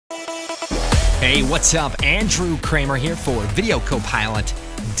Hey, what's up? Andrew Kramer here for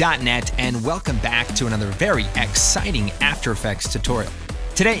VideoCopilot.net, and welcome back to another very exciting After Effects tutorial.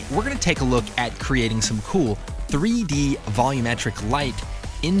 Today, we're going to take a look at creating some cool 3D volumetric light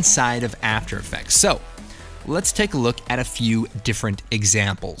inside of After Effects. So, let's take a look at a few different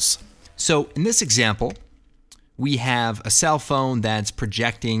examples. So, in this example, we have a cell phone that's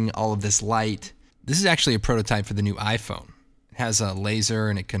projecting all of this light. This is actually a prototype for the new iPhone. It has a laser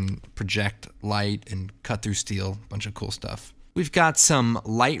and it can project light and cut through steel, a bunch of cool stuff. We've got some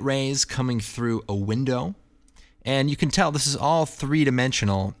light rays coming through a window, and you can tell this is all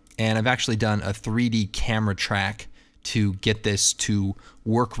three-dimensional, and I've actually done a 3D camera track to get this to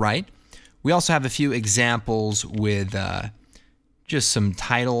work right. We also have a few examples with just some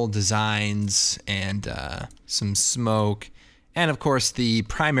title designs and some smoke, and of course the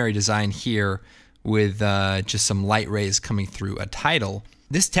primary design here with just some light rays coming through a title.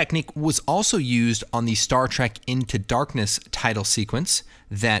 This technique was also used on the Star Trek Into Darkness title sequence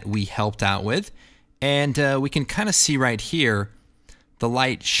that we helped out with. And we can kind of see right here the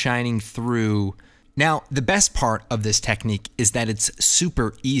light shining through. Now, the best part of this technique is that it's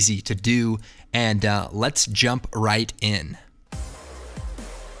super easy to do, and let's jump right in.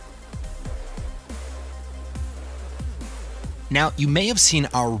 Now, you may have seen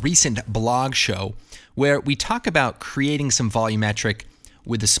our recent blog show where we talk about creating some volumetric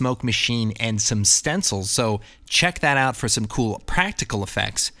with the smoke machine and some stencils, so check that out for some cool practical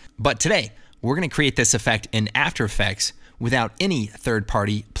effects. But today, we're going to create this effect in After Effects without any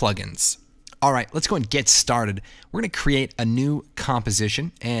third-party plugins. All right, let's go and get started. We're going to create a new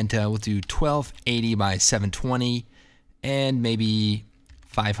composition, and we'll do 1280 by 720 and maybe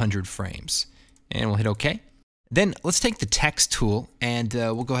 500 frames. And we'll hit OK. Then let's take the text tool and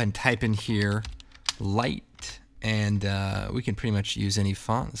we'll go ahead and type in here light, and we can pretty much use any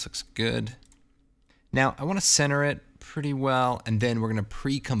font. This looks good. Now I want to center it pretty well, and then we're going to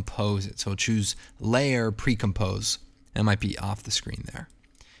pre-compose it. So we'll choose layer pre-compose. It might be off the screen there.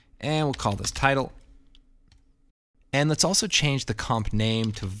 And we'll call this title. And let's also change the comp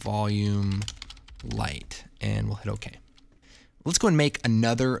name to volume light, and we'll hit OK. Let's go and make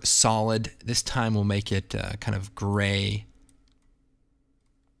another solid. This time we'll make it kind of gray.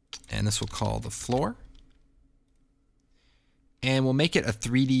 And this we'll call the floor. And we'll make it a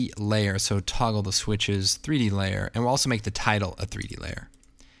 3D layer, so toggle the switches, 3D layer. And we'll also make the title a 3D layer.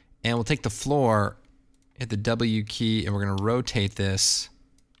 And we'll take the floor, hit the W key, and we're going to rotate this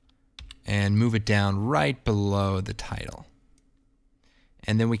and move it down right below the title.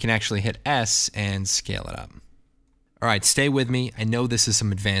 And then we can actually hit S and scale it up. All right, stay with me. I know this is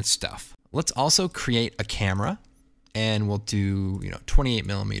some advanced stuff. Let's also create a camera, and we'll do 28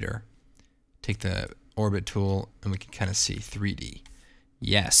 millimeter. Take the orbit tool, and we can kind of see 3D.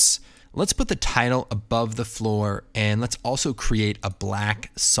 Yes. Let's put the title above the floor, and let's also create a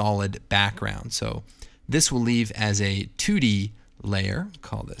black solid background. So this will leave as a 2D layer.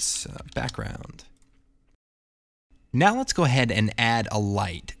 Call this background. Now let's go ahead and add a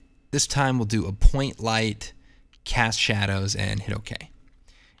light. This time we'll do a point light, cast shadows, and hit OK.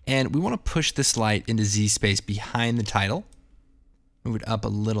 And we want to push this light into Z space behind the title. Move it up a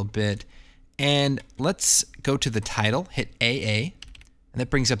little bit. And let's go to the title, hit AA, and that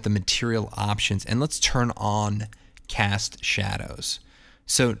brings up the material options. And let's turn on cast shadows.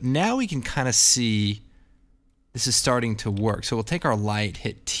 So now we can kind of see this is starting to work. So we'll take our light,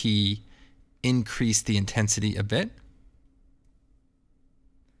 hit T, increase the intensity a bit.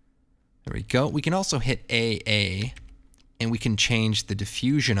 There we go. We can also hit AA, and we can change the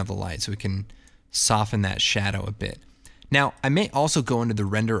diffusion of the light, so we can soften that shadow a bit. Now, I may also go into the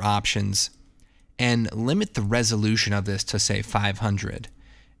render options and limit the resolution of this to, say, 500.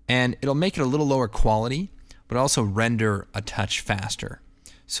 And it'll make it a little lower quality, but also render a touch faster.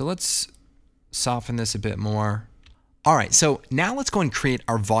 So let's soften this a bit more. All right, so now let's go and create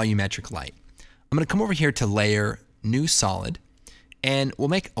our volumetric light. I'm going to come over here to Layer, New Solid, and we'll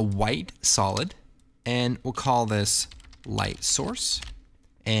make a white solid, and we'll call this light source,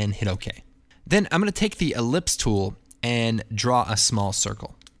 and hit OK. Then I'm going to take the ellipse tool and draw a small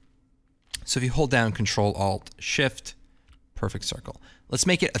circle. So if you hold down Control Alt Shift, perfect circle. Let's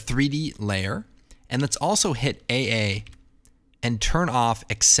make it a 3D layer, and let's also hit AA and turn off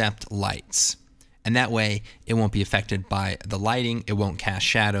Accept Lights. And that way it won't be affected by the lighting, it won't cast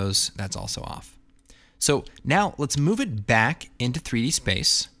shadows, that's also off. So now let's move it back into 3D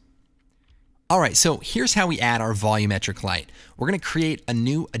space. All right, so here's how we add our volumetric light. We're going to create a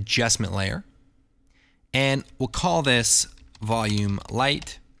new adjustment layer, and we'll call this volume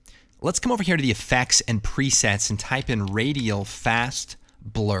light. Let's come over here to the effects and presets and type in radial fast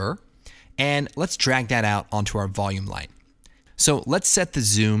blur. And let's drag that out onto our volume light. So let's set the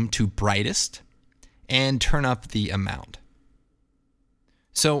zoom to brightest and turn up the amount.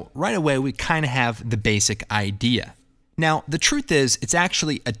 So right away, we kind of have the basic idea. Now, the truth is, it's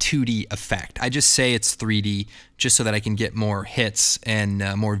actually a 2D effect. I just say it's 3D just so that I can get more hits and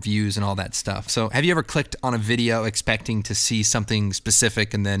more views and all that stuff. So have you ever clicked on a video expecting to see something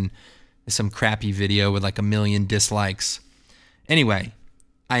specific and then some crappy video with like 1 million dislikes? Anyway,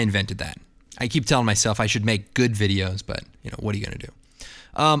 I invented that. I keep telling myself I should make good videos, but what are you going to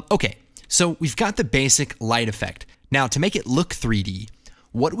do? Okay, so we've got the basic light effect. Now, to make it look 3D,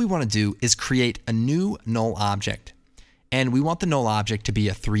 what we want to do is create a new null object. And we want the null object to be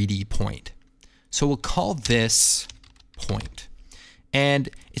a 3D point. So we'll call this point. And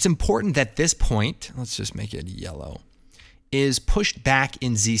it's important that this point, let's just make it yellow, is pushed back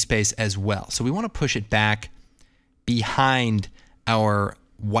in Z-space as well. So we want to push it back behind our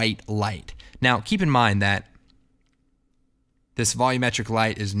white light. Now, keep in mind that this volumetric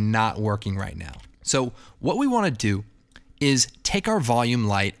light is not working right now. So what we want to do is take our volume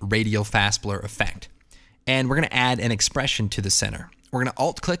light radial fast blur effect, and we're going to add an expression to the center. We're going to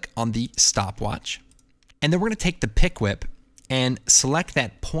alt-click on the stopwatch, and then we're going to take the pick whip and select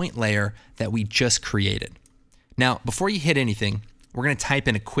that point layer that we just created. Now, before you hit anything, we're going to type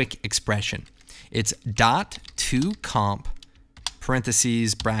in a quick expression. It's .toComp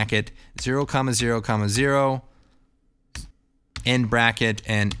parentheses bracket 0, 0, 0, end bracket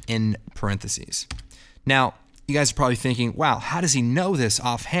and in parentheses. Now, you guys are probably thinking, wow, how does he know this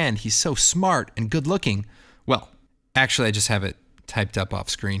offhand? He's so smart and good looking. Well, actually, I just have it typed up off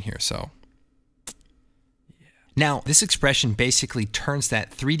screen here, so. Yeah. Now, this expression basically turns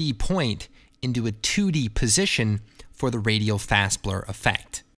that 3D point into a 2D position for the radial fast blur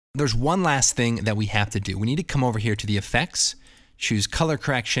effect. There's one last thing that we have to do. We need to come over here to the effects, choose color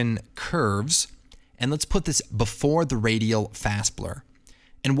correction curves, and let's put this before the radial fast blur.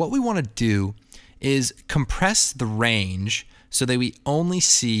 And what we want to do is compress the range so that we only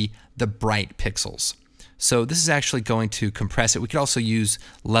see the bright pixels. So this is actually going to compress it. We could also use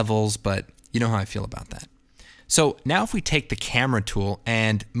levels, but you know how I feel about that. So now if we take the camera tool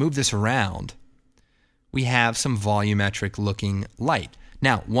and move this around, we have some volumetric looking light.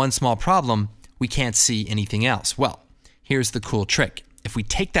 Now, one small problem, we can't see anything else. Well, here's the cool trick. If we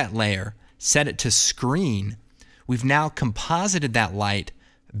take that layer, set it to screen, we've now composited that light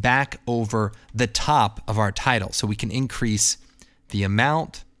back over the top of our title. So we can increase the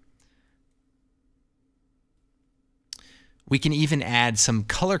amount. We can even add some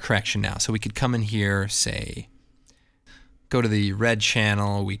color correction now. So we could come in here, say, go to the red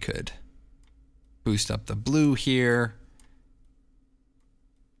channel. We could boost up the blue here.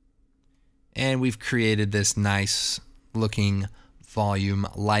 And we've created this nice looking volume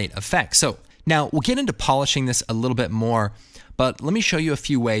light effect. So now we'll get into polishing this a little bit more, but let me show you a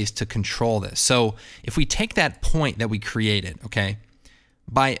few ways to control this. So if we take that point that we created, okay,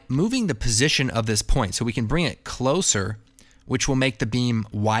 by moving the position of this point, so we can bring it closer, which will make the beam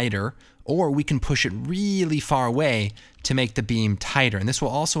wider, or we can push it really far away to make the beam tighter. And this will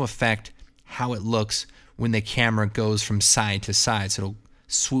also affect how it looks when the camera goes from side to side. So it'll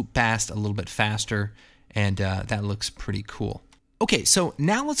swoop past a little bit faster, and that looks pretty cool. Okay, so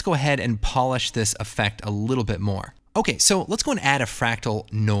now let's go ahead and polish this effect a little bit more. Okay, so let's go and add a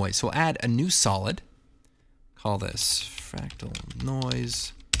fractal noise. So we'll add a new solid, call this fractal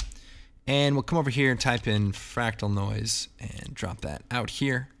noise, and we'll come over here and type in fractal noise and drop that out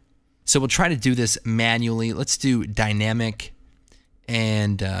here. So we'll try to do this manually. Let's do dynamic,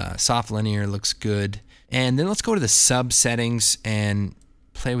 and soft linear looks good. And then let's go to the sub settings and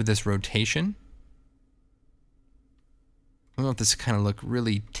play with this rotation. I want this to kind of look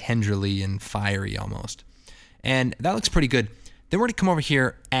really tenderly and fiery almost. And that looks pretty good. Then we're going to come over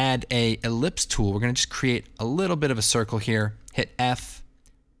here, add a ellipse tool. We're going to just create a little bit of a circle here, hit F,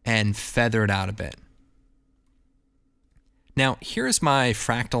 and feather it out a bit. Now, here's my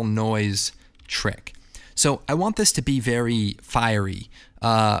fractal noise trick. So I want this to be very fiery,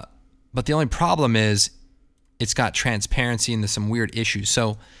 but the only problem is it's got transparency and there's some weird issues.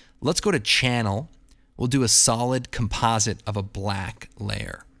 So let's go to channel. We'll do a solid composite of a black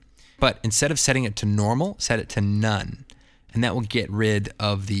layer. But instead of setting it to normal, set it to none. And that will get rid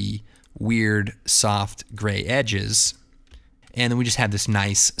of the weird soft gray edges. And then we just have this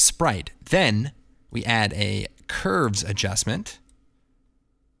nice sprite. Then we add a curves adjustment.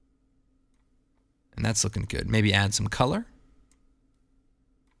 And that's looking good. Maybe add some color.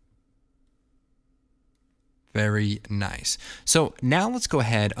 Very nice. So now let's go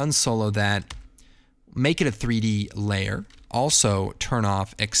ahead, unsolo that. make it a 3D layer. Also turn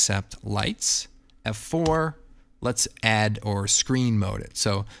off accept lights. F4, let's add or screen mode it.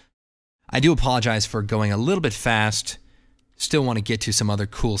 So I do apologize for going a little bit fast. Still want to get to some other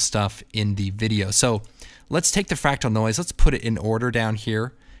cool stuff in the video. So let's take the fractal noise, let's put it in order down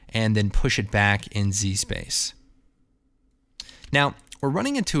here, and then push it back in Z space. Now, we're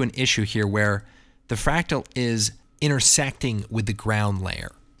running into an issue here where the fractal is intersecting with the ground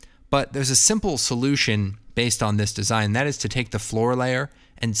layer. But there's a simple solution based on this design, that is to take the floor layer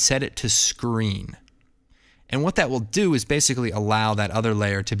and set it to screen. And what that will do is basically allow that other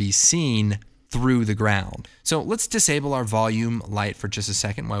layer to be seen through the ground. So let's disable our volume light for just a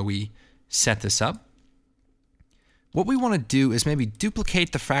second while we set this up. What we want to do is maybe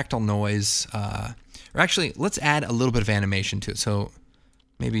duplicate the fractal noise, or actually let's add a little bit of animation to it. So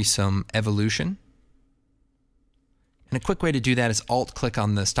maybe some evolution. And a quick way to do that is Alt-click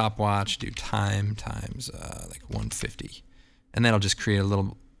on the stopwatch, do time times like 150. And that'll just create a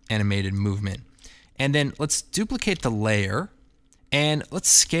little animated movement. And then let's duplicate the layer, and let's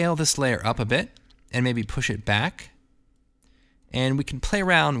scale this layer up a bit, and maybe push it back. And we can play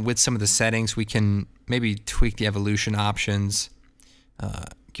around with some of the settings. We can maybe tweak the evolution options,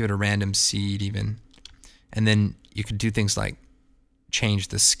 give it a random seed even. And then you could do things like change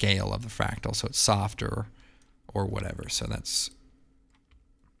the scale of the fractal so it's softer or whatever. So that's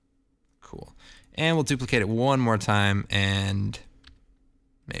cool. And we'll duplicate it one more time and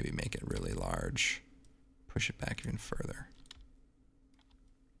maybe make it really large. Push it back even further.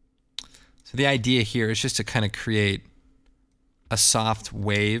 So the idea here is just to kind of create a soft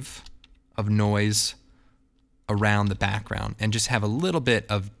wave of noise around the background and just have a little bit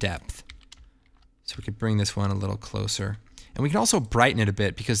of depth. So we could bring this one a little closer. And we can also brighten it a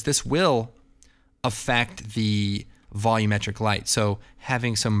bit because this will affect the volumetric light. So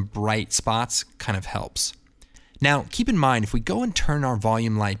having some bright spots kind of helps. Now keep in mind, if we go and turn our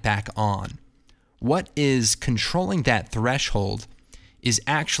volume light back on, what is controlling that threshold is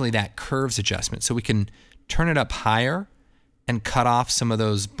actually that curves adjustment. So we can turn it up higher and cut off some of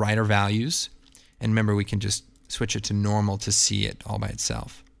those brighter values. And remember, we can just switch it to normal to see it all by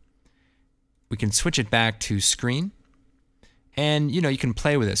itself. We can switch it back to screen. And you can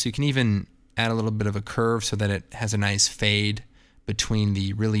play with it. So you can even add a little bit of a curve so that it has a nice fade between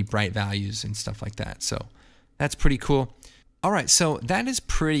the really bright values and stuff like that. So that's pretty cool. All right, so that is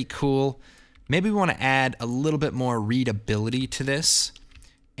pretty cool. Maybe we want to add a little bit more readability to this,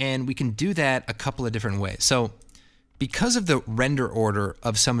 and we can do that a couple of different ways. So because of the render order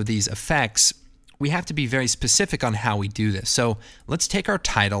of some of these effects, we have to be very specific on how we do this. So let's take our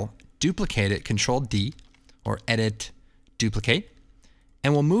title, duplicate it, Control-D, or Edit, Duplicate,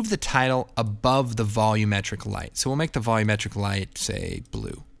 and we'll move the title above the volumetric light. So we'll make the volumetric light, say,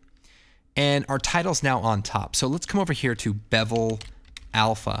 blue. And our title's now on top. So let's come over here to Bevel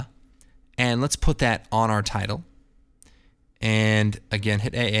Alpha, and let's put that on our title. And again,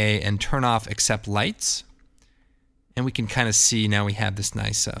 hit AA and turn off Accept Lights. And we can kind of see now we have this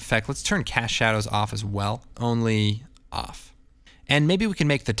nice effect. Let's turn Cast Shadows off as well, only off. And maybe we can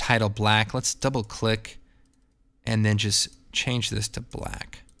make the title black. Let's double click and then just change this to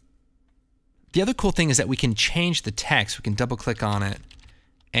black. The other cool thing is that we can change the text. We can double click on it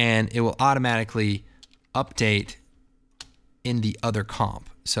and it will automatically update in the other comp.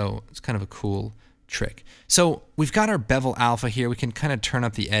 So it's kind of a cool trick. So we've got our bevel alpha here. We can kind of turn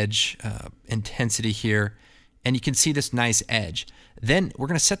up the edge intensity here, and you can see this nice edge. Then we're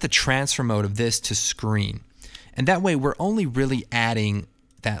going to set the transfer mode of this to screen. And that way we're only really adding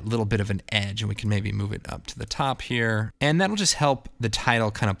that little bit of an edge, and we can maybe move it up to the top here. And that'll just help the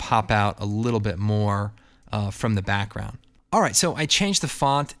title kind of pop out a little bit more from the background. All right, so I changed the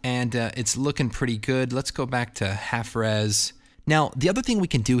font and it's looking pretty good. Let's go back to half res. Now, the other thing we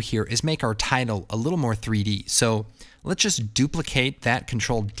can do here is make our title a little more 3D. So let's just duplicate that,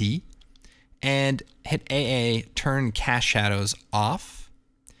 Control-D, and hit AA, turn Cast Shadows off,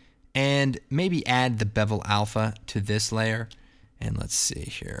 and maybe add the bevel alpha to this layer. And let's see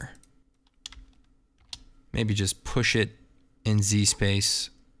here. Maybe just push it in Z space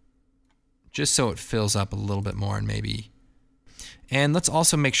just so it fills up a little bit more, and maybe. And let's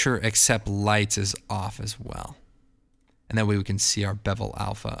also make sure Accept Lights is off as well. And that way we can see our bevel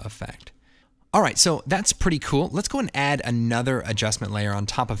alpha effect. All right, so that's pretty cool. Let's go and add another adjustment layer on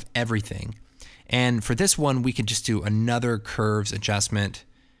top of everything. And for this one, we could just do another curves adjustment.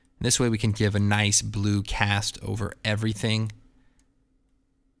 This way we can give a nice blue cast over everything.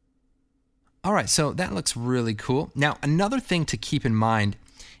 All right, so that looks really cool. Now, another thing to keep in mind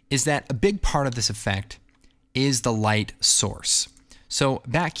is that a big part of this effect is the light source. So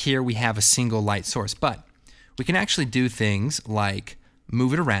back here we have a single light source, but we can actually do things like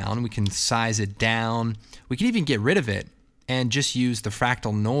move it around, we can size it down, we can even get rid of it and just use the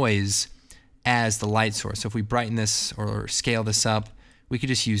fractal noise as the light source. So if we brighten this or scale this up, we could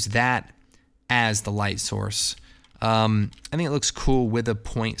just use that as the light source. I think it looks cool with a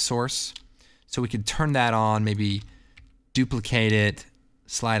point source. So we could turn that on, maybe duplicate it,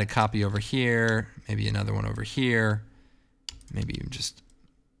 slide a copy over here, maybe another one over here, maybe even just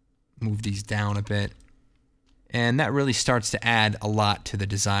move these down a bit. And that really starts to add a lot to the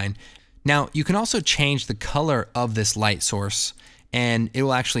design. Now, you can also change the color of this light source, and it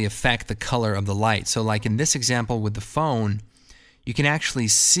will actually affect the color of the light. So like in this example with the phone, you can actually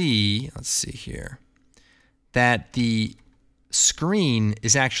see, let's see here, that the screen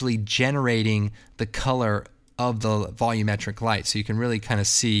is actually generating the color of the volumetric light. So you can really kind of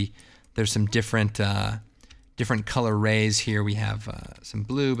see there's some different color rays here. We have some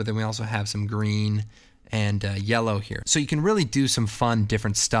blue, but then we also have some green and yellow here. So you can really do some fun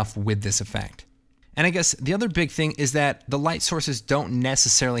different stuff with this effect. And I guess the other big thing is that the light sources don't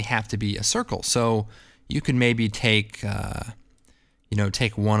necessarily have to be a circle. So you can maybe take,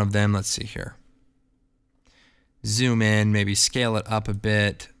 take one of them. Let's see here. Zoom in, maybe scale it up a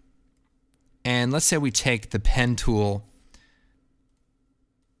bit. And let's say we take the pen tool.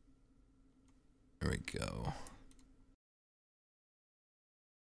 There we go.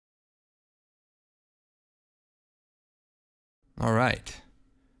 All right.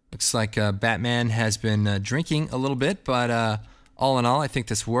 Looks like Batman has been drinking a little bit, but all in all, I think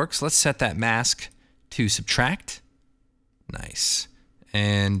this works. Let's set that mask to subtract. Nice.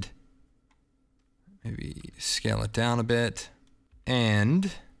 And maybe scale it down a bit. And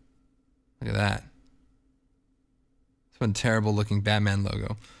look at that. It's one terrible looking Batman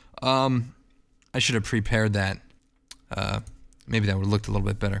logo. I should have prepared that. Maybe that would have looked a little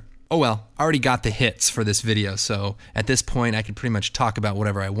bit better. Oh well, I already got the hits for this video, so at this point I can pretty much talk about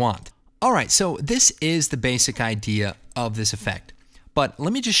whatever I want. Alright, so this is the basic idea of this effect. But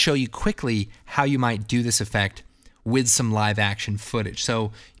let me just show you quickly how you might do this effect with some live action footage.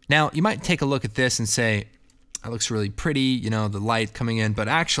 So now you might take a look at this and say, that looks really pretty, you know, the light coming in, but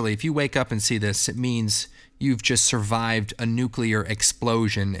actually if you wake up and see this, it means you've just survived a nuclear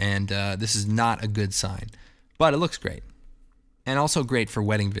explosion, and this is not a good sign. But it looks great. And also great for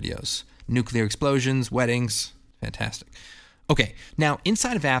wedding videos. Nuclear explosions, weddings, fantastic. Okay, now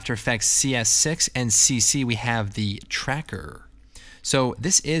inside of After Effects CS6 and CC, we have the tracker. So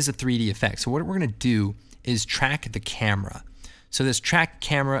this is a 3D effect. So what we're gonna do is track the camera. So this track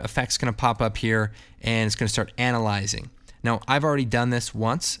camera effect's gonna pop up here, and it's gonna start analyzing. Now, I've already done this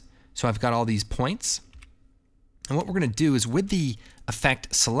once, so I've got all these points. And what we're gonna do is with the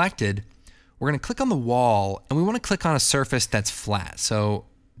effect selected, we're going to click on the wall, and we want to click on a surface that's flat. So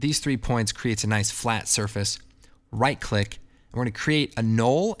these 3 points creates a nice flat surface. Right click, and we're going to create a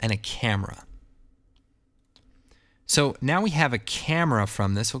null and a camera. So now we have a camera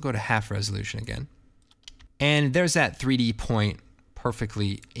from this. We'll go to half resolution again. And there's that 3D point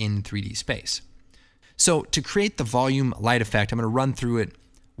perfectly in 3D space. So to create the volume light effect, I'm going to run through it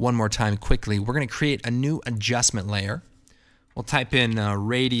one more time quickly. We're going to create a new adjustment layer. We'll type in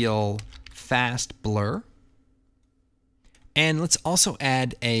radial fast blur, and let's also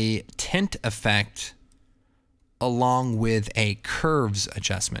add a tint effect along with a curves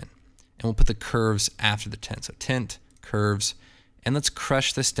adjustment, and we'll put the curves after the tint. So tint, curves, and let's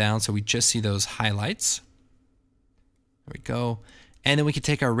crush this down so we just see those highlights. There we go. And then we can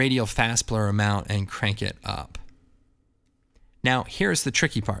take our radial fast blur amount and crank it up. Now here's the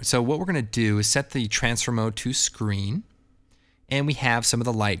tricky part. So what we're going to do is set the transfer mode to screen, and we have some of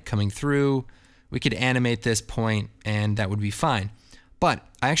the light coming through. We could animate this point, and that would be fine. But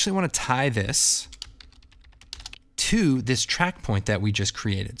I actually want to tie this to this track point that we just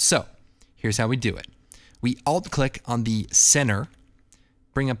created. So here's how we do it. We alt-click on the center,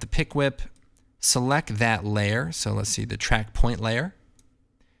 bring up the pick whip, select that layer. So let's see, the track point layer.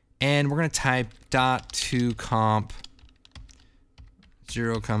 And we're going to type .2comp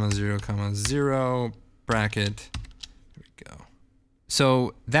 0, 0, 0 bracket.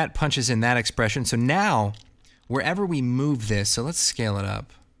 So that punches in that expression. So now, wherever we move this, so let's scale it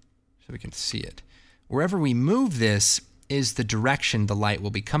up so we can see it. Wherever we move this is the direction the light will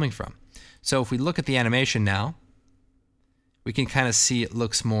be coming from. So if we look at the animation now, we can kind of see it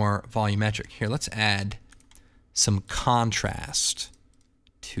looks more volumetric. Here, let's add some contrast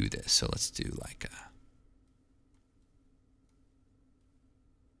to this. So let's do like a...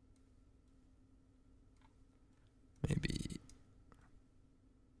 maybe...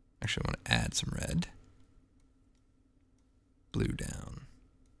 actually, I want to add some red. blue down.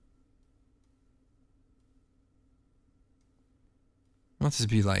 I want this to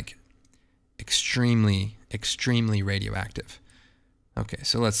be like extremely, extremely radioactive. Okay,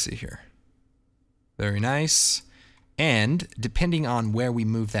 so let's see here. Very nice. And depending on where we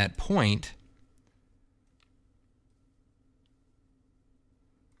move that point,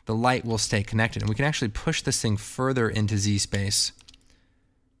 the light will stay connected. And we can actually push this thing further into Z-space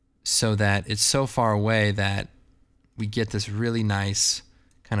so that it's so far away that we get this really nice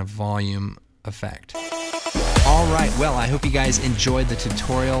kind of volume effect. All right, well, I hope you guys enjoyed the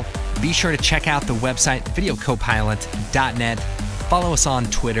tutorial. Be sure to check out the website, videocopilot.net. Follow us on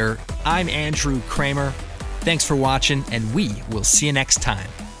Twitter. I'm Andrew Kramer. Thanks for watching, and we will see you next time.